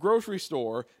grocery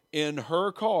store in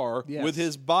her car with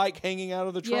his bike hanging out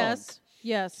of the trunk.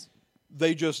 Yes.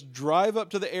 They just drive up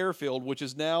to the airfield, which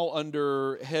is now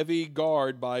under heavy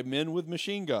guard by men with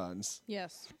machine guns.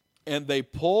 Yes. And they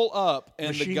pull up, and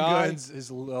machine the guy... guns is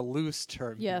a loose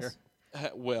term here.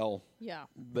 Well, Yeah.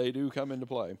 they do come into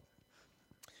play.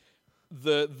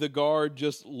 The guard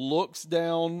just looks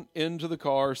down into the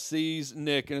car, sees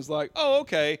Nick, and is like, "Oh,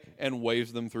 okay," and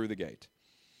waves them through the gate.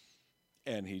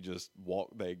 And he just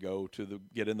they go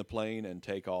get in the plane and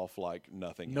take off like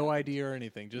nothing. No happened. idea or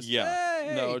anything. Just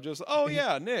Hey! No, just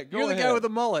Nick, go You're ahead. the guy with the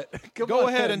mullet. Go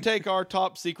ahead and take our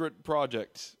top secret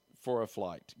project for a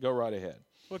flight. Go right ahead.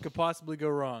 What could possibly go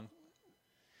wrong?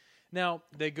 Now,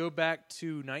 they go back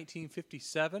to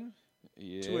 1957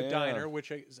 to a diner,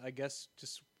 which I guess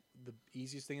just the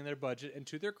easiest thing in their budget. And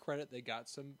to their credit, they got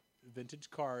some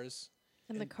vintage cars.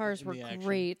 And the cars were action.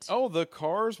 great. Oh, the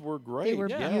cars were great. They were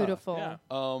beautiful.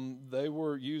 Yeah. They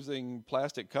were using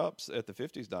plastic cups at the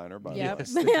 50s diner, by Yep.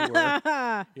 the way. Yes, they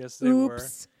were. Yes, they were.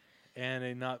 Oops. And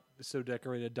a not so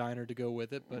decorated diner to go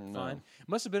with it, but fine. It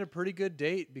must have been a pretty good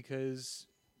date because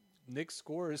Nick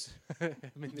scores. I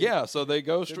mean, So they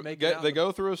go they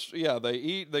go through they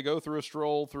eat, they go through a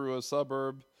stroll through a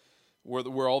suburb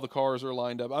where all the cars are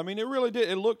lined up. I mean, it really did.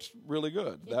 It looked really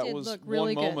good. That did was look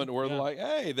really one good. moment where they're like,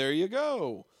 "Hey, there you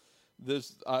go."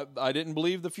 This I didn't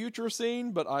believe the future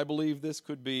scene, but I believe this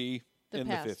could be in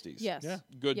past. the 50s. Yes. Yeah.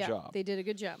 Good job. They did a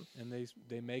good job. And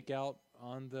they make out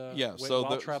on the so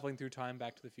while traveling through time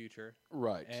back to the future.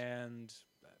 Right. And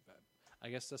I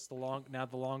guess that's the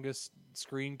longest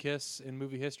screen kiss in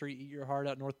movie history. Eat your heart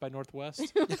out north by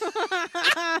Northwest. That's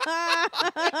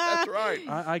right.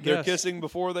 I They're guess. kissing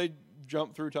before they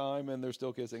jump through time, and they're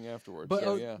still kissing afterwards. But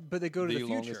So, but they go to the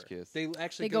future. longest kiss. They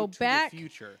actually They go to back. the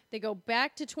future. They go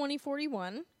back to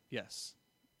 2041. Yes.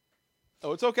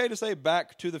 Oh, it's okay to say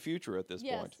Back to the Future at this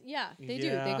Yes. point. Yeah, they do.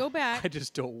 Yeah, They go back. I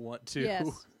just don't want to. Yes.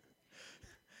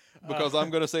 Because I'm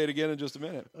going to say it again in just a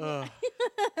minute.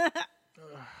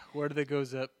 Where do they go,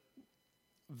 Zip?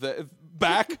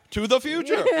 Back to the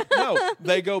Future. No,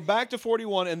 they go back to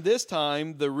 41, and this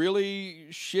time the really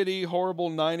shitty, horrible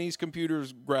 90s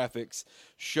computers graphics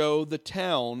show the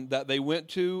town that they went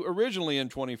to originally in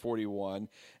 2041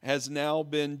 has now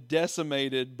been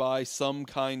decimated by some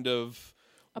kind of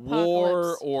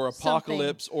war or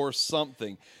apocalypse or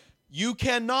something. You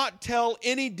cannot tell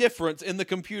any difference in the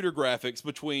computer graphics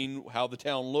between how the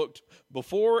town looked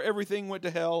before everything went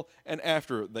to hell and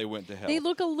after they went to hell. They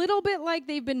look a little bit like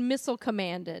they've been missile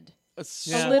commanded. A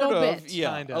little bit.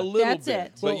 Yeah, Kinda. a little That's bit.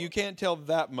 it. But Well, you can't tell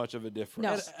that much of a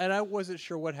difference. No. And I wasn't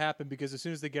sure what happened because as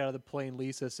soon as they get out of the plane,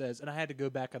 Lisa says, and I had to go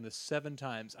back on this 7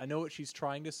 times. I know what she's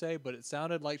trying to say, but it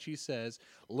sounded like she says,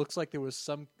 looks like there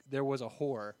was a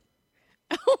whore.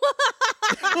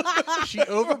 She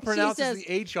overpronounces says- the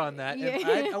H on that, and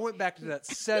Yeah. I went back to that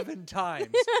 7 times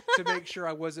to make sure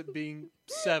I wasn't being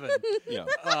 7 Yeah.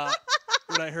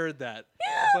 when I heard that.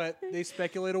 But they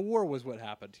speculate a war was what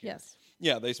happened here. Yes.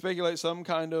 Yeah, they speculate some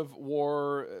kind of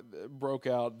war broke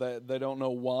out. That they don't know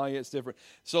why it's different.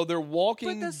 So they're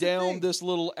walking that's the down thing. this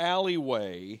little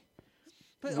alleyway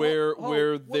But where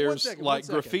one there's second, like 1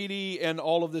 second. graffiti and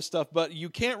all of this stuff, but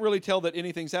you can't really tell that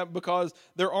anything's happened because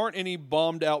there aren't any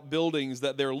bombed out buildings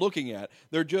that they're looking at.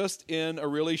 They're just in a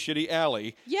really shitty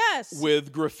alley Yes.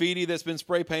 with graffiti that's been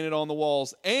spray painted on the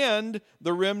walls and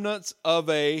the remnants of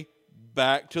a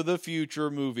Back to the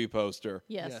Future movie poster.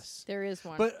 yes. Yes. There is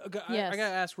one. But I Yes. got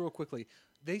to ask real quickly.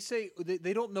 They say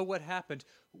they don't know what happened.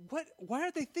 Why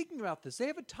are they thinking about this? They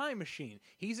have a time machine.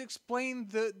 He's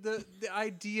explained the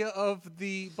idea of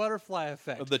the butterfly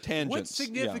effect. Of the tangents, What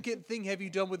significant thing have you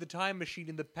done with the time machine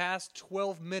in the past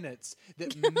 12 minutes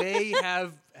that may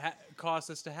have caused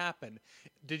this to happen?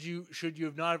 Should you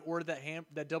have not have ordered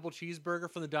that double cheeseburger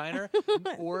from the diner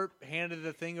or handed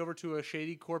the thing over to a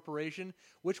shady corporation?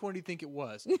 Which one do you think it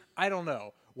was? I don't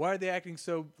know. Why are they acting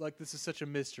so like this is such a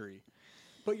mystery?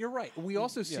 But you're right. We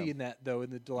also see in that, though,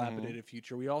 in the dilapidated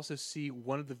future, we also see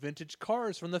one of the vintage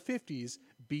cars from the 50s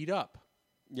beat up.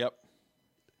 Yep.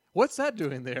 What's that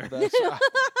doing there? That's,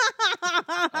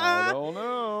 I don't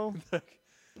know.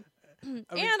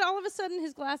 and all of a sudden,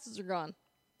 his glasses are gone.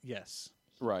 Yes.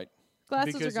 Right.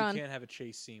 Glasses Because are gone. you can't have a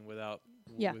chase scene without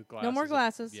Yeah. with No glasses. more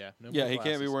glasses. Yeah. No Yeah, more he can't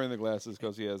be glasses. wearing the glasses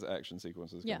because he has action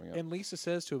sequences Yeah. coming up. And Lisa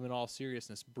says to him in all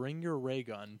seriousness, bring your ray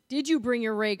gun. Did you bring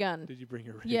your ray gun? Did you bring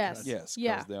your ray Yes. gun? Yes, because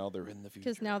Yeah. now they're in the future.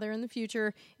 Because now they're in the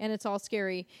future, and it's all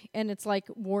scary, and it's like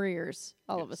warriors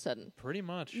all of a sudden. Pretty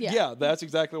much. Yeah. Yeah, that's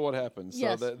exactly what happens.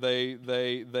 Yes. So that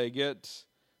they get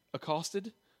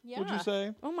accosted. Would Yeah. you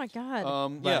say? Oh my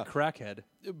God. By Yeah, a crackhead.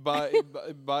 by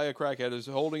a crackhead who's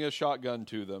holding a shotgun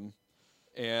to them,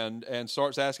 and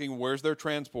starts asking where's their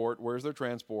transport,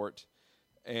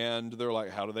 and they're like,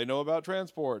 how do they know about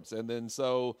transports? And then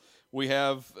so we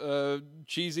have a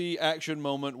cheesy action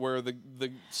moment where the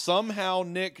somehow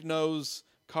Nick knows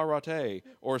karate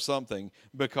or something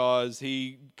because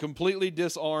he completely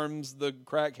disarms the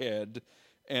crackhead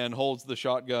and holds the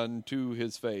shotgun to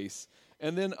his face,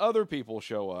 and then other people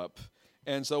show up,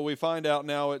 and so we find out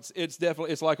now it's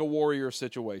definitely like a warrior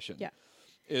situation. Yeah.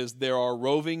 Is there are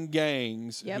roving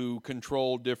gangs Yep. who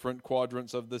control different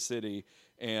quadrants of the city,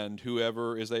 and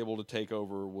whoever is able to take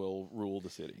over will rule the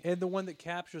city. And the one that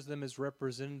captures them is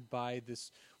represented by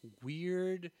this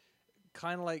weird,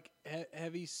 kind of like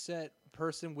heavy set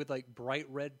person with like bright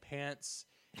red pants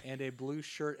and a blue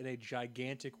shirt and a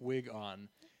gigantic wig on.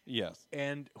 Yes.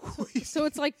 And So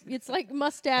it's like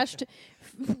mustached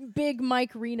big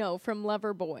Mike Reno from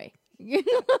Loverboy.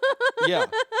 Yeah,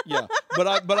 yeah. But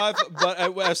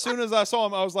as soon as I saw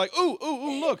him, I was like, ooh,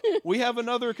 look, we have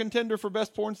another contender for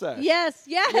best porn stash. Yes.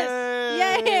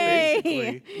 Yay!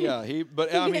 basically, Yeah,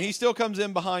 he still comes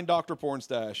in behind Dr.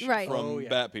 Pornstash Right. from Oh, yeah.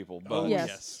 Bat People, but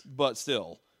Yes. but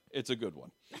still, it's a good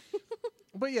one.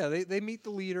 but yeah, they meet the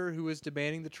leader who is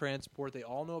demanding the transport. They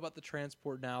all know about the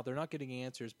transport now. They're not getting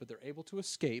answers, but they're able to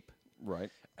escape. Right.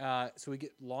 So we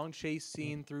get long chase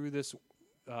scene through this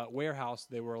warehouse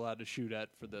they were allowed to shoot at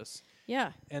for this.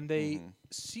 Yeah. And they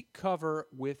seek cover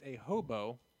with a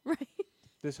hobo. Right.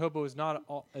 This hobo is not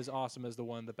as awesome as the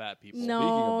one in the Bat People.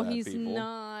 No, bad he's people.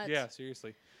 not. Yeah,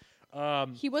 seriously.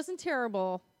 He wasn't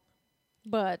terrible,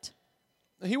 but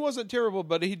He wasn't terrible,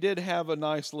 but he did have a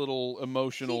nice little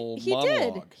emotional he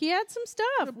monologue. did. He had some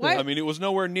stuff. Why? I mean, it was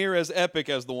nowhere near as epic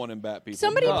as the one in Bat People.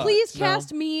 Somebody but please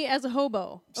cast me as a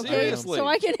hobo, okay? Seriously. So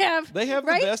I can have They have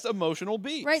right? the best emotional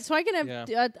beats. Right, so I can have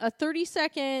a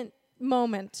 30-second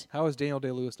moment. How has Daniel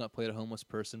Day-Lewis not played a homeless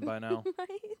person by now? Right?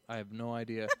 I have no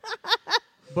idea.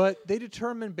 But they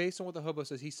determined, based on what the hobo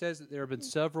says, he says that there have been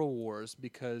several wars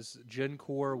because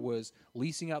GenCorp was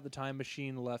leasing out the time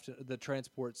machine, the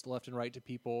transports left and right to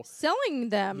people. Selling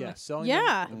them. Yeah, selling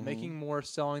them, making more,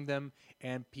 selling them,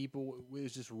 and people, it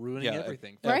was just ruining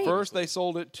everything. At first, they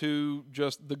sold it to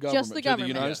just the government, to the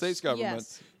United States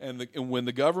government. Yes. And when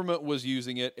the government was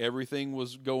using it, everything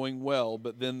was going well,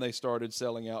 but then they started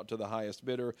selling out to the highest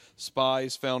bidder.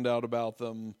 Spies found out about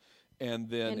them. And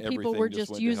then everything people were just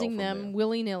went using to hell them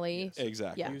willy-nilly. Yes.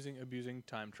 Exactly. Yeah. Abusing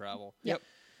time travel. Yep.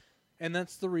 And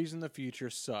that's the reason the future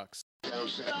sucks.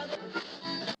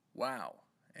 Wow.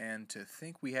 And to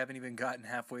think we haven't even gotten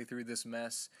halfway through this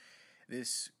mess.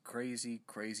 This crazy,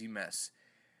 crazy mess.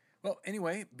 Well,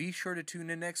 anyway, be sure to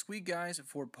tune in next week, guys,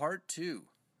 for part 2.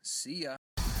 See ya.